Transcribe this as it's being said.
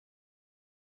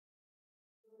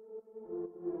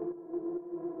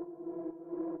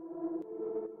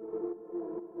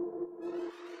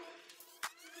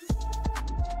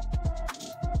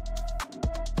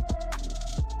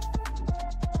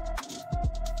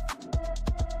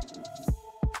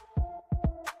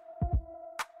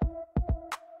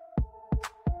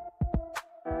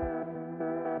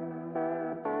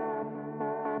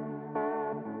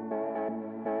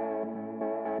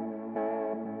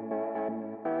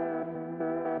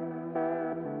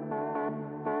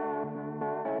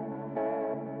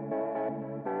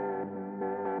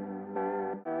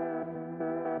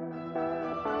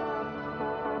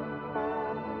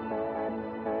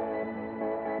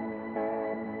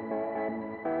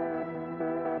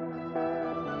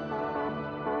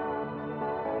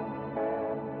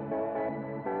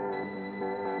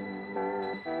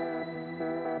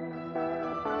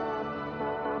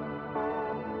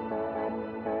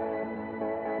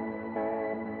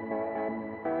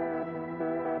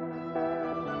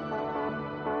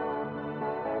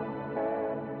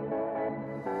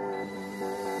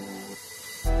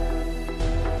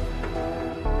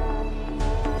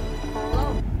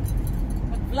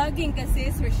Vlogging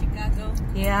kasi for Chicago.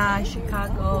 Yeah,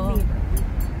 Chicago.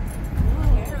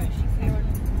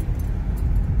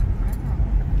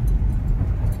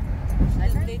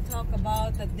 And they talk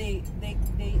about that they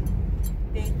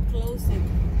close it.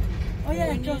 Oh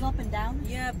yeah, it goes up and down.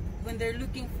 Yeah, when they're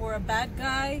looking for a bad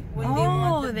guy, when they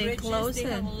want the bridges, close they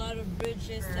it. have a lot of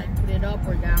bridges Like put it up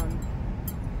or down.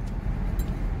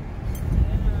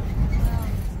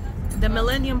 The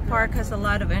Millennium Park has a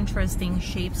lot of interesting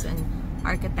shapes and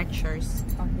architectures.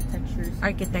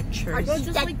 Architectures.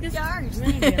 Just like this.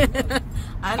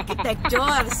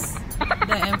 Architectures.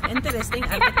 The interesting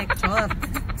architecture.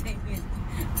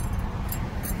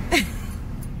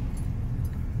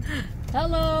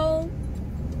 Hello.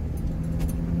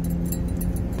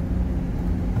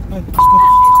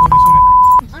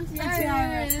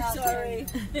 Sorry.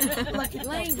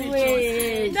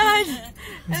 Language.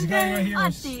 This guy right here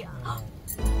is...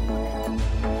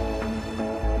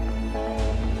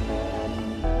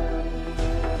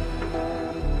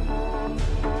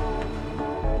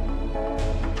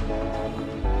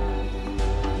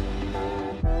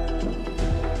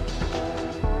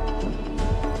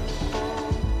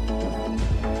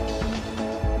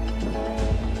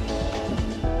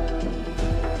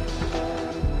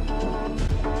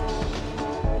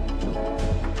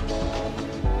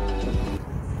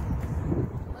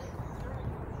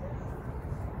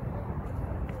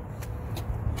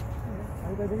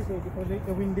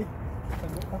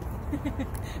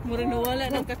 Murang nawala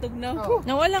ng katugnaw.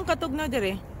 Nawalang katugnaw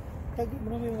dire. Tagi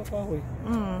mo na yung kahoy.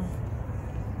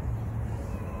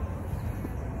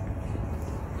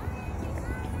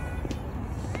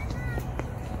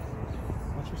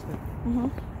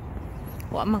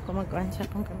 Wa man ko mag-on sa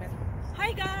akong camera.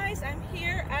 Hi guys, I'm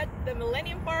here at the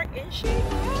Millennium Park in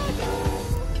Chicago.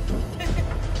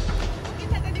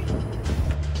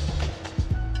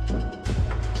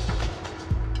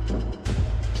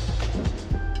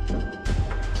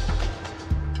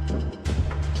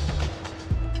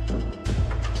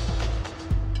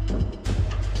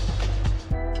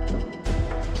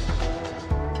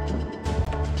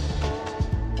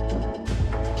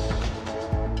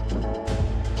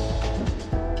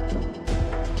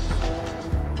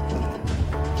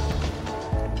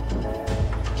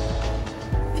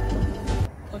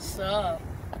 What's up?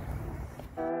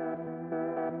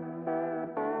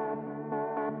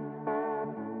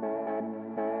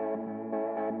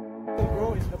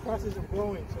 It's the process of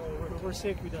growing, so we're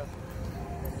safe with that.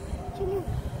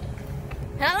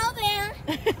 Hello there.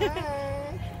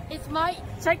 It's my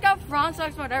check out front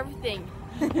socks for everything.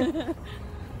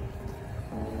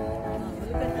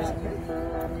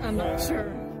 I'm not sure.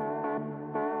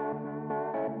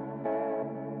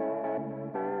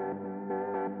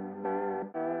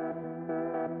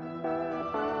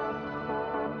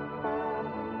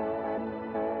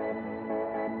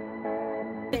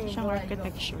 Siyang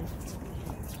architecture.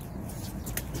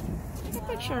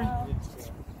 Architecture.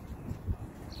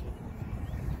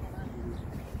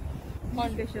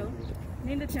 On the show.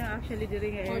 Nindot siya actually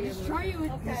during an I'll area. just try you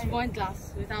with this wine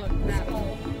glass without that.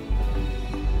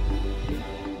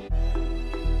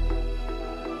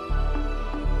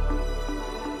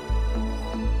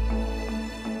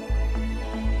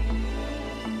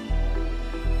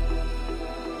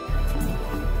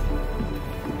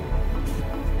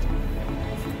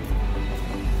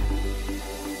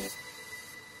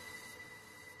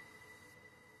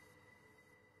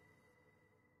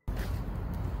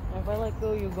 If I let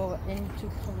go, you go into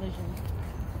collision.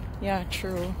 Yeah,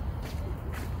 true.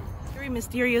 Very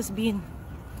mysterious being.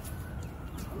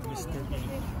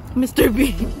 Mr.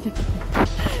 Bean.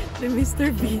 The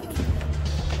Mr. Bean.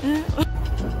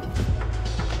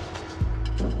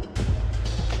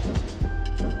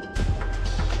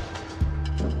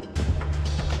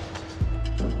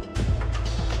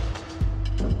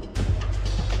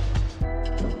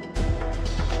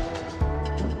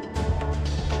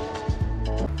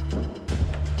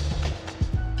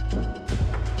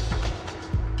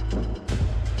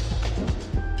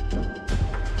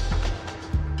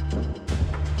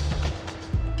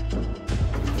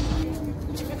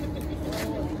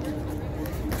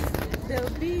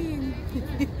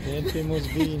 The infamous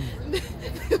bean.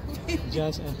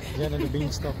 Just on the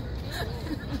beanstalk.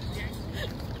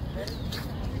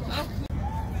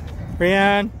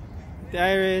 Rian, the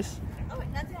Iris.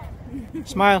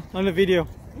 Smile on the video.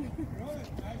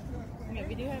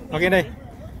 Okay, day.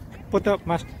 Put up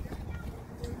mask.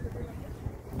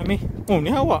 Ami. Oh, ni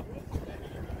hawa.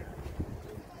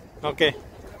 Okay.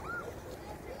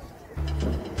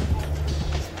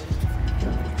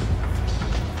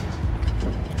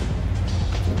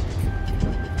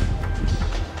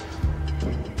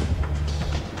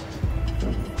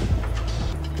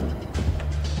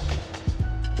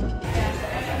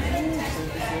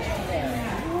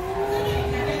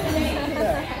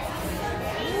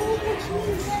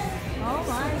 Oh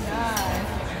my god.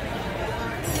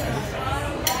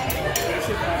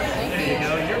 There you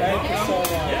go. You're welcome.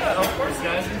 Yeah, of course,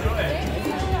 guys. Enjoy.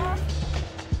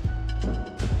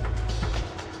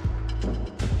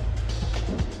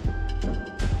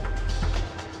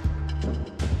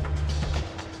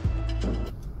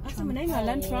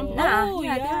 Trump. Oh,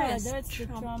 yeah, yeah, there is that's the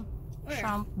Trump.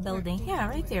 Trump building. Yeah,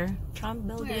 right there. Trump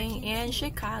building in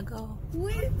Chicago.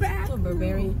 Way back. So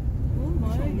Burberry. Oh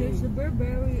my, there's the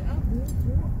Burberry.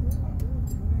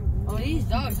 Oh, these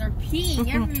dogs are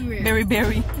peeing everywhere. Berry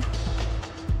berry.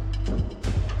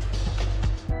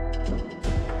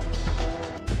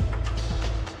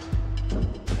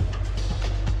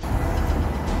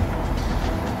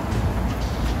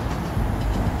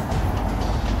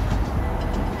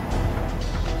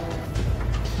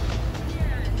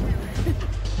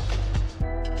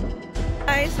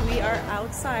 Guys, we are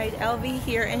outside LV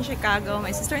here in Chicago.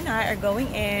 My sister and I are going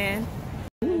in.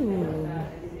 Ooh.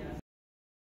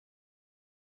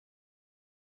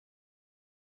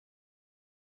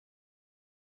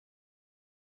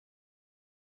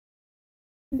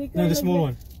 No, the small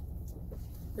one.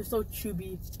 They're so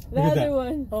chubby. The other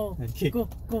one. Oh, And kick. go.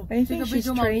 I think she's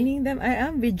training them. I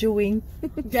am videoing.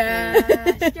 Gosh,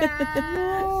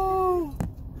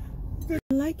 No. I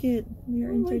like it. We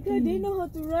are entertaining. they know how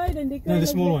to ride and they No, the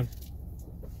small one.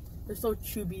 They're so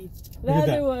chubby. The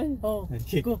other one. Oh, And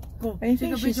kick. go. I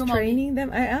think she's training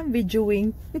them. I am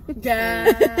videoing.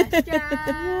 Gosh,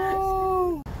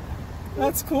 No.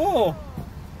 That's cool.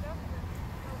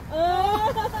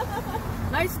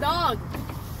 nice dog.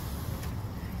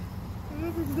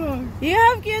 You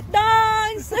have cute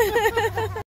dogs.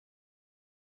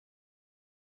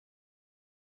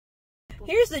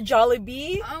 Here's the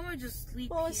Jollibee. I would just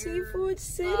sleep Oh, here. Seafood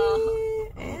City.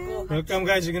 And Welcome,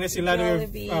 guys. You're gonna see a lot of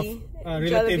Jollibee.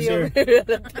 relatives here.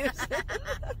 Relatives.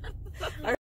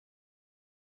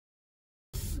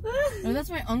 No, that's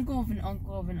my uncle of an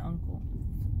uncle of an uncle.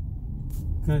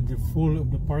 God, they're full of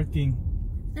the parking.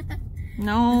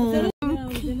 No.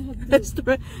 That's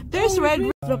the, there's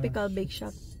Red Tropical Bake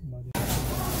Shop.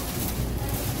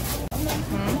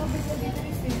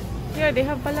 Yeah, they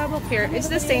have palabok here. It's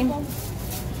the same.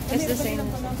 It's the same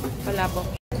palabok.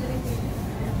 Can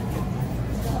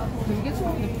we get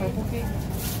some of the purple cake?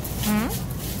 Hmm?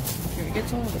 Can we get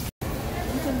some of the...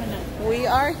 We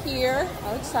are here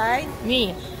outside.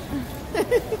 Me.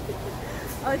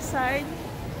 Outside.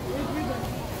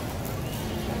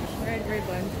 Red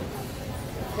ribbon.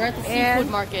 We're at the And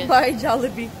seafood market. by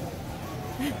Jollibee.